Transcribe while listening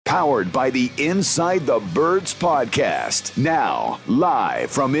powered by the Inside the Birds podcast. Now, live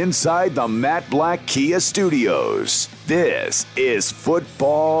from inside the Matt Black Kia Studios, this is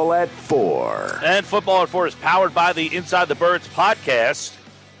Football at 4. And Football at 4 is powered by the Inside the Birds podcast.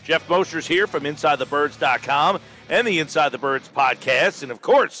 Geoff Mosher's here from InsideTheBirds.com and the Inside the Birds podcast. And, of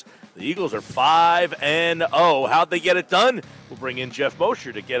course, the Eagles are 5-0. How'd they get it done? We'll bring in Geoff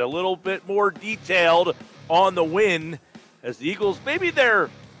Mosher to get a little bit more detailed on the win as the Eagles, maybe their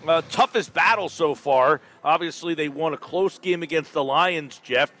toughest battle so far. Obviously, they won a close game against the Lions,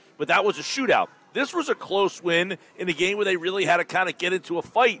 Geoff, but that was a shootout. This was a close win in a game where they really had to kind of get into a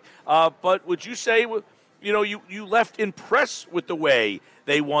fight. But would you say, you left impressed with the way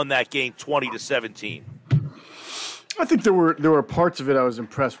they won that game 20-17? I think there were parts of it I was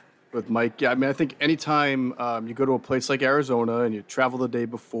impressed with, Mike. Yeah, I mean, I think anytime you go to a place like Arizona and you travel the day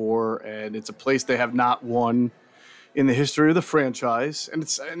before, and it's a place they have not won in the history of the franchise, and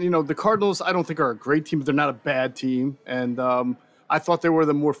the Cardinals, I don't think are a great team, but they're not a bad team. And I thought they were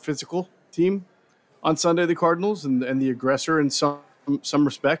the more physical team on Sunday, the Cardinals, and the aggressor in some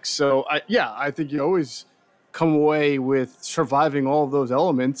respects. So I think you always come away with surviving all of those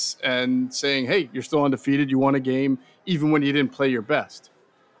elements and saying, hey, you're still undefeated. You won a game even when you didn't play your best.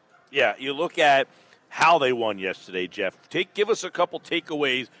 Yeah, you look at how they won yesterday, Geoff. Give us a couple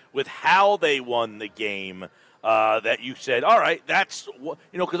takeaways with how they won the game that you said, all right, that's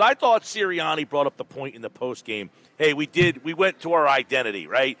because I thought Sirianni brought up the point in the post game. Hey, we went to our identity,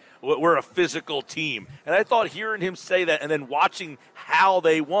 right? We're a physical team, and I thought hearing him say that and then watching how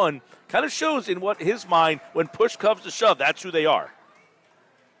they won kind of shows in what his mind, when push comes to shove, that's who they are.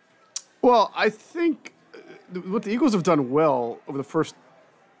 Well, I think what the Eagles have done well over the first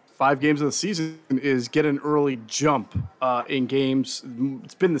 5 games of the season is get an early jump in games.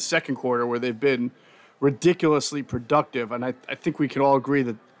 It's been the second quarter where they've been ridiculously productive, and I think we can all agree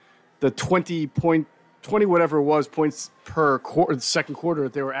that the 20 whatever it was points per quarter, the second quarter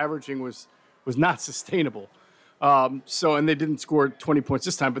that they were averaging was not sustainable. And they didn't score 20 points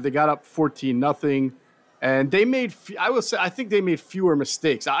this time, but they got up 14-0, and they made. I think they made fewer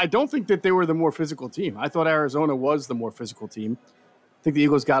mistakes. I don't think that they were the more physical team. I thought Arizona was the more physical team. I think the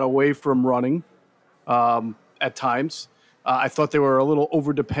Eagles got away from running at times. I thought they were a little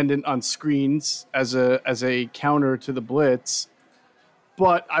over-dependent on screens as a counter to the blitz.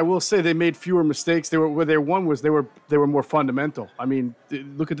 But I will say they made fewer mistakes. Where their one was they were more fundamental. I mean,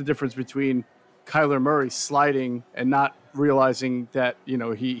 look at the difference between Kyler Murray sliding and not realizing that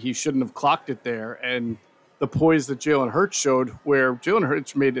he shouldn't have clocked it there, and the poise that Jalen Hurts showed, where Jalen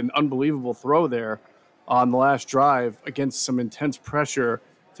Hurts made an unbelievable throw there on the last drive against some intense pressure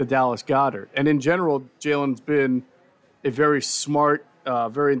to Dallas Goedert. And in general, Jalen's been a very smart,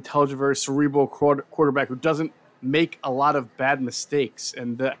 very intelligent, very cerebral quarterback who doesn't make a lot of bad mistakes.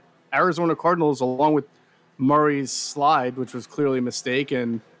 And the Arizona Cardinals, along with Murray's slide, which was clearly a mistake,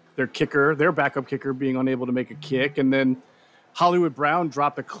 and their backup kicker being unable to make a kick, and then Hollywood Brown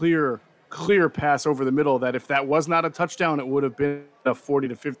dropped a clear pass over the middle that if that was not a touchdown, it would have been a 40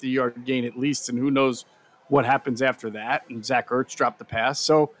 to 50-yard gain at least, and who knows what happens after that. And Zach Ertz dropped the pass.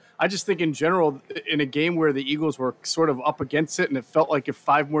 So I just think in general, in a game where the Eagles were sort of up against it and it felt like if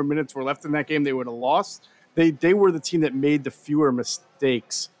 5 more minutes were left in that game, they would have lost, they were the team that made the fewer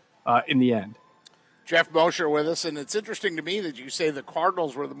mistakes in the end. Geoff Mosher with us, and it's interesting to me that you say the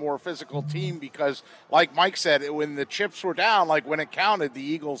Cardinals were the more physical team because, like Mike said, when the chips were down, like when it counted, the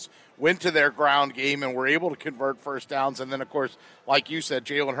Eagles went to their ground game and were able to convert first downs. And then, of course, like you said,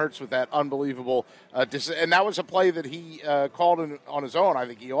 Jalen Hurts with that unbelievable and that was a play that he called on his own. I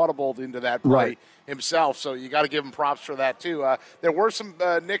think he audibled into that play himself, so you got to give him props for that too. There were some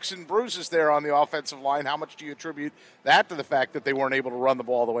nicks and bruises there on the offensive line. How much do you attribute that to the fact that they weren't able to run the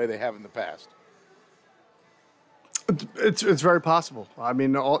ball the way they have in the past? It's very possible. I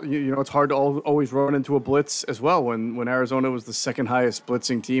mean, it's hard to always run into a blitz as well. When Arizona was the second highest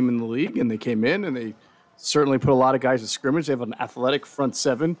blitzing team in the league, and they came in and they certainly put a lot of guys at scrimmage. They have an athletic front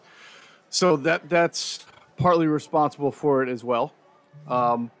seven, so that's partly responsible for it as well.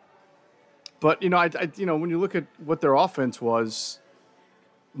 But when you look at what their offense was,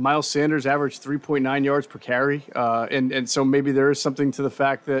 Miles Sanders averaged 3.9 yards per carry, and so maybe there is something to the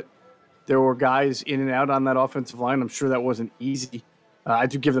fact that there were guys in and out on that offensive line. I'm sure that wasn't easy. I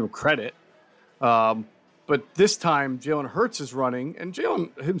do give them credit. But this time, Jalen Hurts is running, and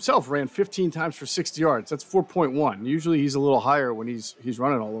Jalen himself ran 15 times for 60 yards. That's 4.1. Usually he's a little higher when he's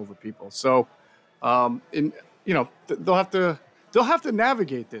running all over people. So, they'll have to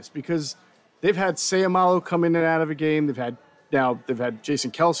navigate this because they've had Sayamalu come in and out of a game. They've had Jason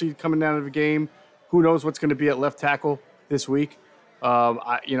Kelsey coming out of a game. Who knows what's going to be at left tackle this week?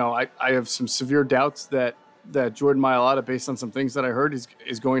 I have some severe doubts that Jordan Mailata, based on some things that I heard,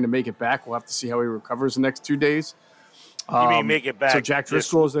 is going to make it back. We'll have to see how he recovers the next 2 days. You mean make it back? So Jack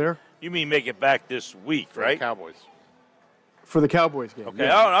Driscoll is there. You mean make it back this week, right? Cowboys. For the Cowboys game. Okay,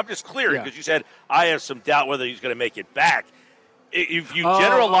 yeah. I'm just clearing because you said I have some doubt whether he's going to make it back. If you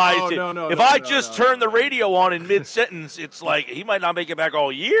generalized it, if I just turn the radio on in mid-sentence, it's like he might not make it back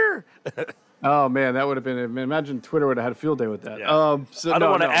all year. Oh, man, that would have been – imagine Twitter would have had a field day with that. Yeah. I don't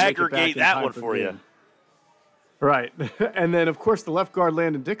want to aggregate that one for you. Right. And then, of course, the left guard,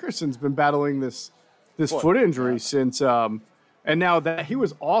 Landon Dickerson's been battling this foot injury since and now that he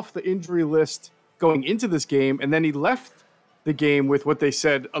was off the injury list going into this game, and then he left the game with what they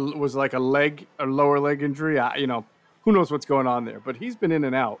said was like a lower leg injury. Who knows what's going on there, but he's been in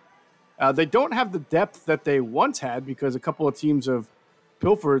and out. They don't have the depth that they once had because a couple of teams have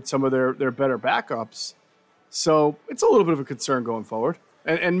pilfered some of their better backups. So it's a little bit of a concern going forward.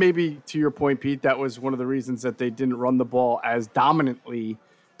 And maybe to your point, Pete, that was one of the reasons that they didn't run the ball as dominantly.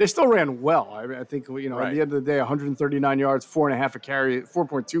 They still ran well. I think, at the end of the day, 139 yards, 4.5 a carry,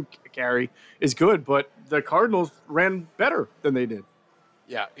 4.2 a carry is good, but the Cardinals ran better than they did.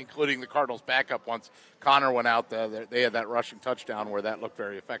 Yeah, including the Cardinals' backup once Connor went out. They had that rushing touchdown where that looked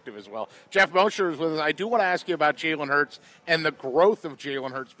very effective as well. Geoff Mosher is with us. I do want to ask you about Jalen Hurts and the growth of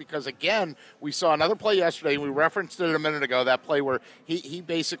Jalen Hurts because, again, we saw another play yesterday. We referenced it a minute ago, that play where he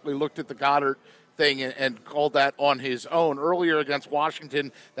basically looked at the Goddard thing and called that on his own. Earlier against Washington,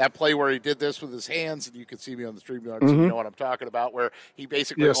 that play where he did this with his hands, and you can see me on the StreamYard, so you know what I'm talking about, where he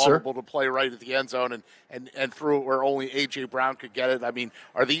basically audible to play right at the end zone and threw it where only A.J. Brown could get it. I mean,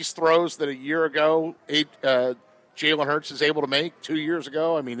 are these throws that a year ago Jalen Hurts is able to make 2 years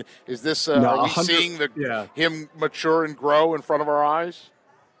ago? I mean, is this are we seeing him mature and grow in front of our eyes?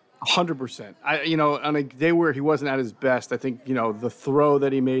 100%. On a day where he wasn't at his best, I think, the throw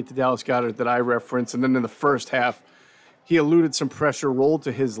that he made to Dallas Goedert that I referenced, and then in the first half, he eluded some pressure, rolled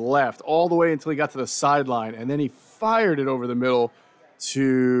to his left all the way until he got to the sideline, and then he fired it over the middle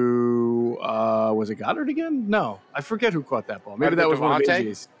to, was it Goddard again? No, I forget who caught that ball. Maybe that was one of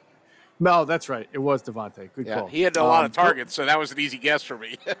AJ's. No, that's right. It was Devontae. Good call. He had a lot of targets, so that was an easy guess for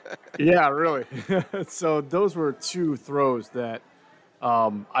me. Yeah, really. So those were two throws that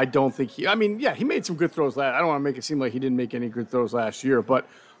I don't think he made some good throws last. I don't want to make it seem like he didn't make any good throws last year, but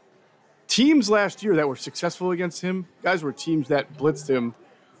teams last year that were successful against him, guys, were teams that blitzed him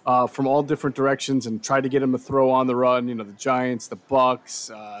from all different directions and tried to get him to throw on the run. The Giants, the Bucks,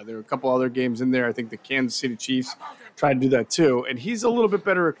 there were a couple other games in there. I think the Kansas City Chiefs tried to do that too, and he's a little bit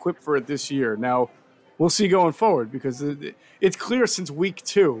better equipped for it this year. Now, we'll see going forward because it's clear since week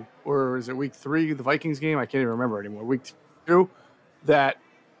 2, or is it week 3, the Vikings game? I can't even remember anymore. Week 2. That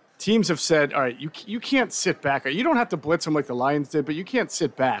teams have said, all right, you can't sit back. You don't have to blitz him like the Lions did, but you can't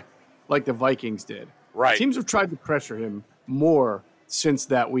sit back like the Vikings did. Right. Teams have tried to pressure him more since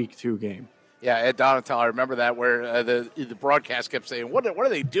that week 2 game. Yeah, Ed Donatel, I remember that where the broadcast kept saying, "What are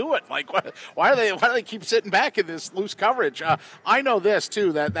they doing? Like, why do they keep sitting back in this loose coverage?" I know this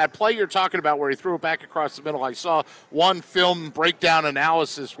too. That play you're talking about where he threw it back across the middle. I saw one film breakdown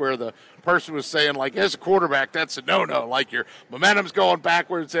analysis where the person was saying, like, as a quarterback, that's a no-no. Like, your momentum's going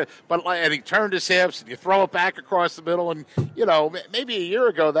backwards, and he turned his hips, and you throw it back across the middle, and maybe a year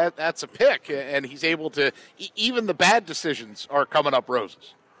ago that's a pick, and he's able to. Even the bad decisions are coming up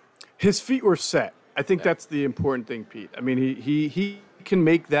roses. His feet were set. I think that's the important thing, Pete. I mean, he can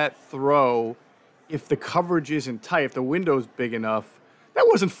make that throw if the coverage isn't tight, if the window's big enough. That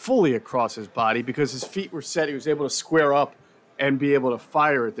wasn't fully across his body because his feet were set. He was able to square up and be able to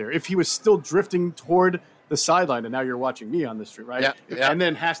fire it there. If he was still drifting toward the sideline, and now you're watching me on the street, right? Yeah. And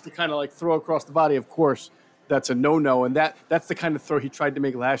then has to kind of like throw across the body, of course, that's a no-no. And that's the kind of throw he tried to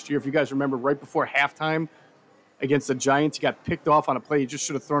make last year. If you guys remember, right before halftime, against the Giants, he got picked off on a play. He just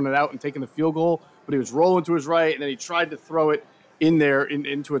should have thrown it out and taken the field goal, but he was rolling to his right, and then he tried to throw it in there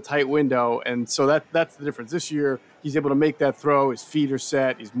into a tight window. And so that's the difference. This year, he's able to make that throw. His feet are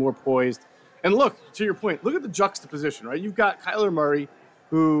set. He's more poised. And look, to your point, look at the juxtaposition, right? You've got Kyler Murray,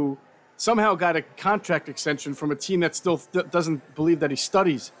 who somehow got a contract extension from a team that still doesn't believe that he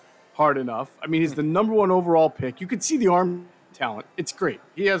studies hard enough. I mean, he's the number 1 overall pick. You can see the arm talent. It's great.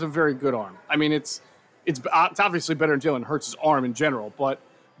 He has a very good arm. I mean, it's obviously better than Jalen Hurts' arm in general, but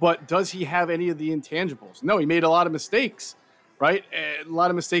does he have any of the intangibles? No, he made a lot of mistakes, right? A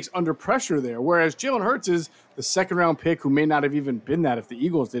lot of mistakes under pressure there, whereas Jalen Hurts is the second-round pick who may not have even been that if the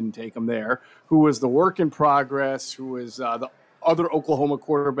Eagles didn't take him there, who was the work in progress, who was the other Oklahoma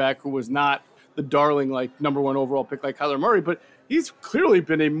quarterback who was not the darling, like, number 1 overall pick like Kyler Murray, but he's clearly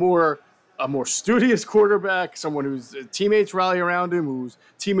been a more a more studious quarterback, someone whose teammates rally around him, whose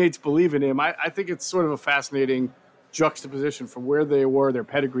teammates believe in him. I think it's sort of a fascinating juxtaposition from where they were, their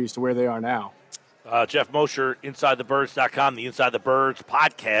pedigrees, to where they are now. Geoff Mosher, InsideTheBirds.com, the Inside the Birds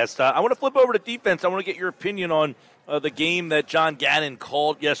podcast. I want to flip over to defense. I want to get your opinion on the game that John Gannon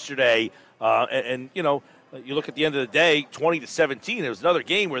called yesterday. You look at the end of the day, 20-17. It was another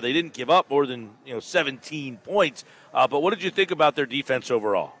game where they didn't give up more than 17 points. But what did you think about their defense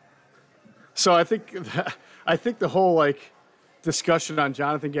overall? So I think the whole discussion on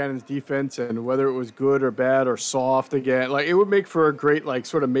Jonathan Gannon's defense and whether it was good or bad or soft again, it would make for a great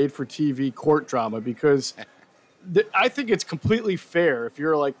sort of made for TV court drama, because I think it's completely fair if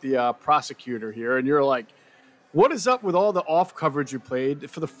you're the prosecutor here and you're like, what is up with all the off coverage you played?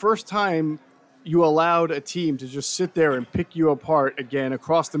 For the first time, you allowed a team to just sit there and pick you apart again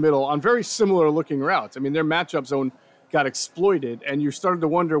across the middle on very similar looking routes. I mean, their matchup zone got exploited, and you started to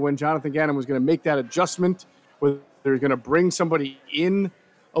wonder when Jonathan Gannon was going to make that adjustment, whether they're going to bring somebody in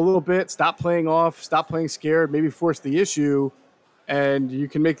a little bit, stop playing off, stop playing scared, maybe force the issue. And you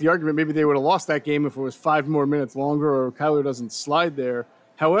can make the argument maybe they would have lost that game if it was 5 more minutes longer or Kyler doesn't slide there.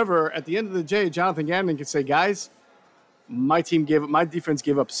 However, at the end of the day, Jonathan Gannon can say, guys, my defense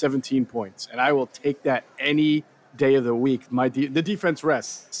gave up 17 points, and I will take that any day of the week. The defense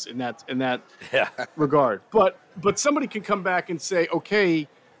rests in that regard. But somebody can come back and say, okay,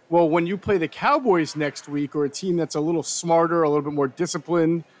 well, when you play the Cowboys next week, or a team that's a little smarter, a little bit more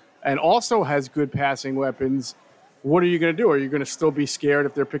disciplined, and also has good passing weapons, what are you going to do? Are you going to still be scared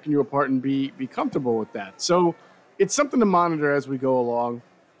if they're picking you apart and be comfortable with that? So it's something to monitor as we go along.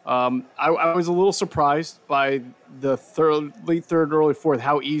 I was a little surprised by the late third, early fourth,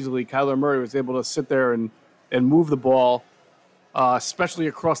 how easily Kyler Murray was able to sit there and move the ball, especially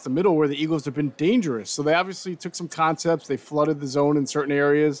across the middle where the Eagles have been dangerous. So they obviously took some concepts. They flooded the zone in certain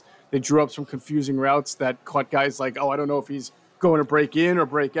areas. They drew up some confusing routes that caught guys like, I don't know if he's going to break in or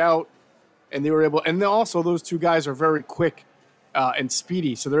break out. And they were able – and then also those two guys are very quick and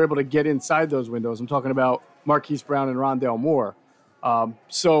speedy, so they're able to get inside those windows. I'm talking about Marquise Brown and Rondale Moore.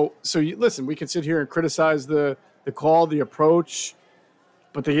 Listen, we can sit here and criticize the call, the approach,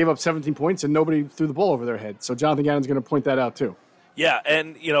 but they gave up 17 points and nobody threw the ball over their head. So Jonathan Gannon's going to point that out too. Yeah,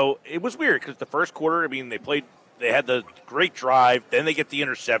 and, it was weird because the first quarter, they had the great drive, then they get the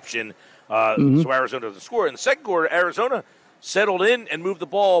interception, so Arizona doesn't score. In the second quarter, Arizona settled in and moved the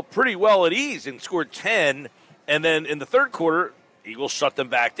ball pretty well at ease and scored 10, and then in the third quarter, Eagles shut them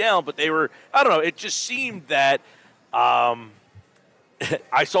back down, but they were, it just seemed that I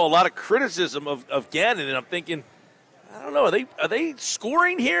saw a lot of criticism of Gannon, and I'm thinking, I don't know, are they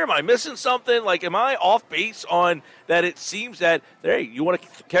scoring here? Am I missing something? Am I off base on that? It seems that, hey, you want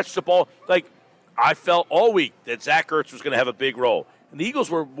to catch the ball? I felt all week that Zach Ertz was going to have a big role. And the Eagles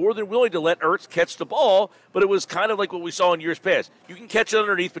were more than willing to let Ertz catch the ball, but it was kind of like what we saw in years past. You can catch it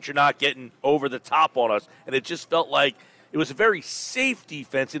underneath, but you're not getting over the top on us. And it just felt like it was a very safe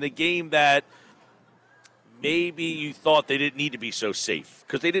defense in a game that maybe you thought they didn't need to be so safe.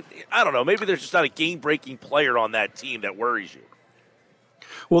 Because they didn't, I don't know, maybe there's just not a game-breaking player on that team that worries you.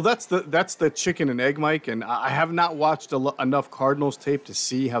 Well, that's the chicken and egg, Mike, and I have not watched enough Cardinals tape to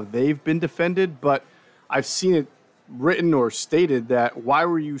see how they've been defended, but I've seen it written or stated that why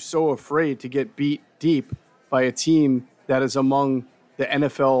were you so afraid to get beat deep by a team that is among the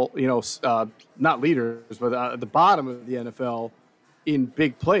NFL, not leaders, but at the bottom of the NFL in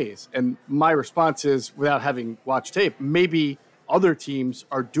big plays? And my response is, without having watched tape, maybe other teams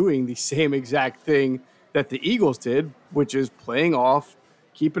are doing the same exact thing that the Eagles did, which is playing off,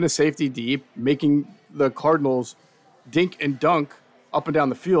 keeping a safety deep, making the Cardinals dink and dunk up and down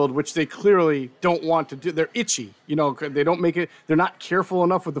the field, which they clearly don't want to do. They're itchy. They don't make it. They're not careful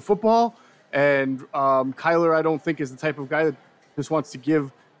enough with the football. And Kyler, I don't think, is the type of guy that just wants to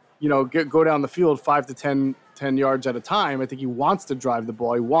go down the field 5 to 10 yards at a time. I think he wants to drive the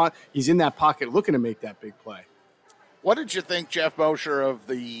ball. He's in that pocket looking to make that big play. What did you think, Geoff Mosher, of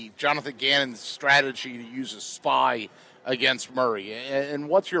the Jonathan Gannon's strategy to use a spy against Murray? And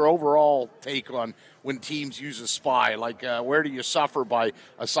what's your overall take on when teams use a spy? Where do you suffer by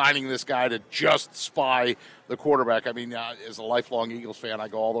assigning this guy to just spy the quarterback? As a lifelong Eagles fan, I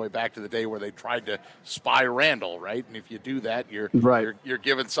go all the way back to the day where they tried to spy Randall, right? And if you do that, you're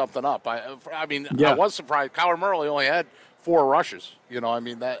giving something up. I was surprised. Kyler Murray only had 4 rushes.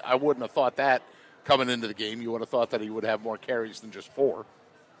 That I wouldn't have thought that coming into the game. You would have thought that he would have more carries than just 4.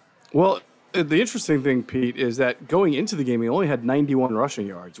 Well, the interesting thing, Pete, is that going into the game, he only had 91 rushing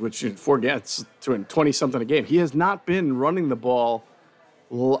yards, which in 4 games, 20-something a game. He has not been running the ball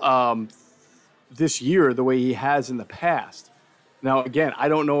this year the way he has in the past. Now, again, I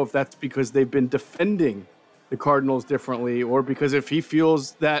don't know if that's because they've been defending the Cardinals differently, or because if he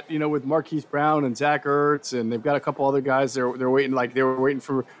feels that, with Marquise Brown and Zach Ertz, and they've got a couple other guys, they're waiting, like they were waiting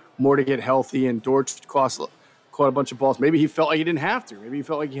for Moore to get healthy, and Dortch caught a bunch of balls. Maybe he felt like he didn't have to. Maybe he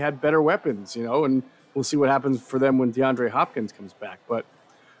felt like he had better weapons, and we'll see what happens for them when DeAndre Hopkins comes back. But,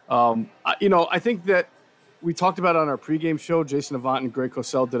 I think that we talked about it on our pregame show. Jason Avant and Greg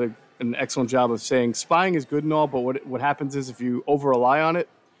Cosell did an excellent job of saying spying is good and all, but what happens is if you over-rely on it,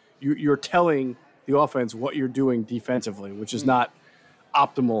 you're telling the offense what you're doing defensively, which is not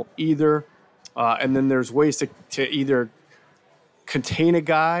optimal either. And then there's ways to either contain a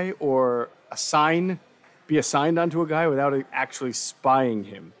guy or be assigned onto a guy without actually spying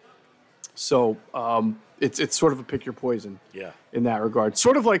him. So it's sort of a pick your poison in that regard.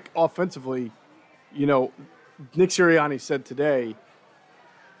 Sort of like offensively, Nick Sirianni said today,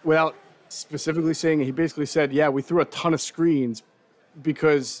 without specifically saying it, he basically said, we threw a ton of screens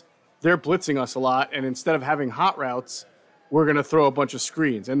because they're blitzing us a lot, and instead of having hot routes, we're going to throw a bunch of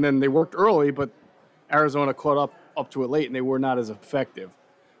screens. And then they worked early, but Arizona caught up to it late, and they were not as effective.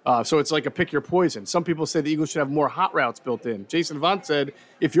 So it's like a pick your poison. Some people say the Eagles should have more hot routes built in. Jason Avant said,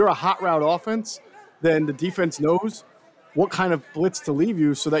 if you're a hot route offense, then the defense knows what kind of blitz to leave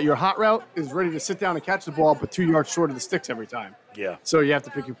you so that your hot route is ready to sit down and catch the ball, but 2 yards short of the sticks every time. Yeah. So you have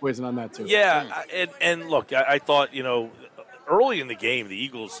to pick your poison on that too. Yeah, and look, I thought, early in the game, the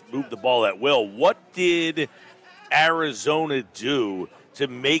Eagles moved the ball at will. What did Arizona do to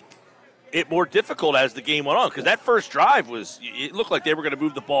make it more difficult as the game went on? Because that first drive it looked like they were going to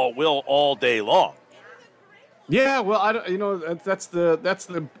move the ball at will all day long. Yeah, well, that's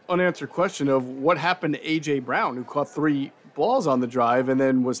the unanswered question of what happened to A.J. Brown, who caught 3 balls on the drive and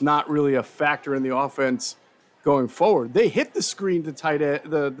then was not really a factor in the offense going forward. They hit the screen to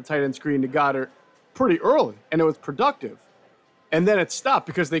the tight end screen to Goddard pretty early, and it was productive. And then it stopped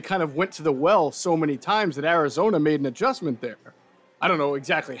because they kind of went to the well so many times that Arizona made an adjustment there. I don't know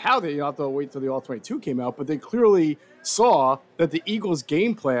exactly how you have to wait till the All-22 came out, but they clearly saw that the Eagles'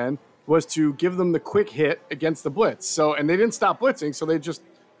 game plan was to give them the quick hit against the blitz. And they didn't stop blitzing, so they just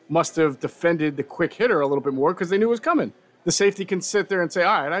must have defended the quick hitter a little bit more because they knew it was coming. The safety can sit there and say,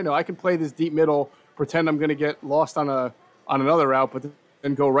 all right, I know I can play this deep middle, pretend I'm going to get lost on another route, but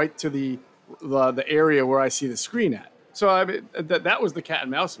then go right to the area where I see the screen at. So that was the cat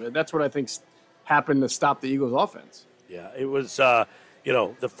and mouse of it. That's what I think happened to stop the Eagles' offense. Yeah, it was, the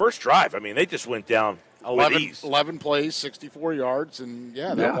first drive. I mean, they just went down 11 plays, 64 yards, and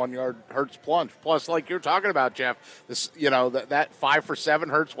that 1 yard Hurts plunge. Plus, like you're talking about, Jeff, this that 5 for 7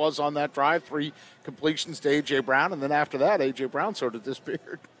 Hurts was on that drive, 3 completions to A.J. Brown, and then after that, A.J. Brown sort of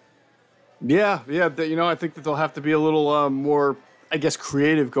disappeared. Yeah. I think that they'll have to be a little more, I guess,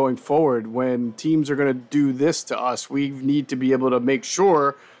 creative going forward. When teams are going to do this to us, we need to be able to make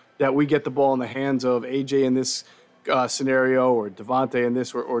sure that we get the ball in the hands of A.J. in this scenario, or Devontae in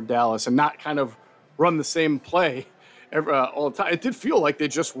this, or Dallas, and not kind of run the same play all the time. It did feel like they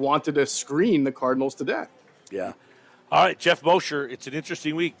just wanted to screen the Cardinals to death. Yeah. All right, Geoff Mosher, it's an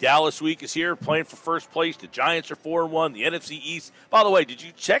interesting week. Dallas week is here, playing for first place. The Giants are 4-1, the NFC East. By the way, did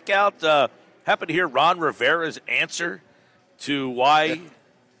you check out, happen to hear Ron Rivera's answer to why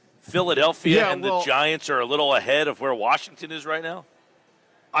Philadelphia and the Giants are a little ahead of where Washington is right now?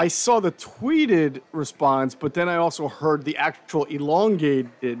 I saw the tweeted response, but then I also heard the actual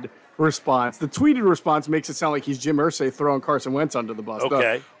elongated response. The tweeted response makes it sound like he's Jim Irsay throwing Carson Wentz under the bus.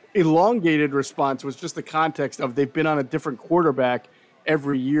 Okay. The elongated response was just the context of they've been on a different quarterback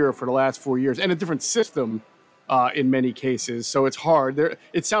every year for the last 4 years, and a different system in many cases. So it's hard.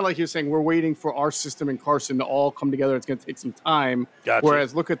 It sounded like he was saying we're waiting for our system and Carson to all come together. It's going to take some time. Gotcha.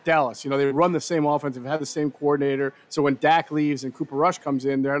 Whereas look at Dallas. They run the same offense. They've had the same coordinator. So when Dak leaves and Cooper Rush comes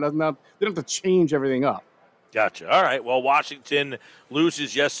in, they don't have to change everything up. Gotcha. All right. Well, Washington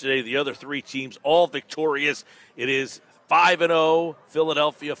loses yesterday. The other 3 teams all victorious. It is 5-0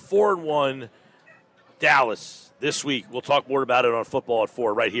 Philadelphia, 4-1 Dallas this week. We'll talk more about it on Football at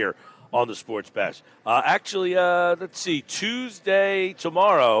 4 right here on the Sports Bash. Let's see. Tuesday,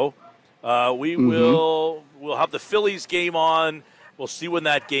 tomorrow, we'll have the Phillies game on. We'll see when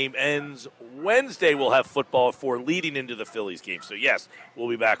that game ends. Wednesday, we'll have Football at 4 leading into the Phillies game. So, yes, we'll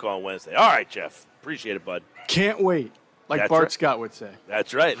be back on Wednesday. All right, Jeff. Appreciate it, bud. Can't wait, like That's Bart right. Scott would say.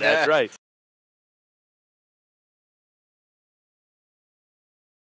 That's right. That's right.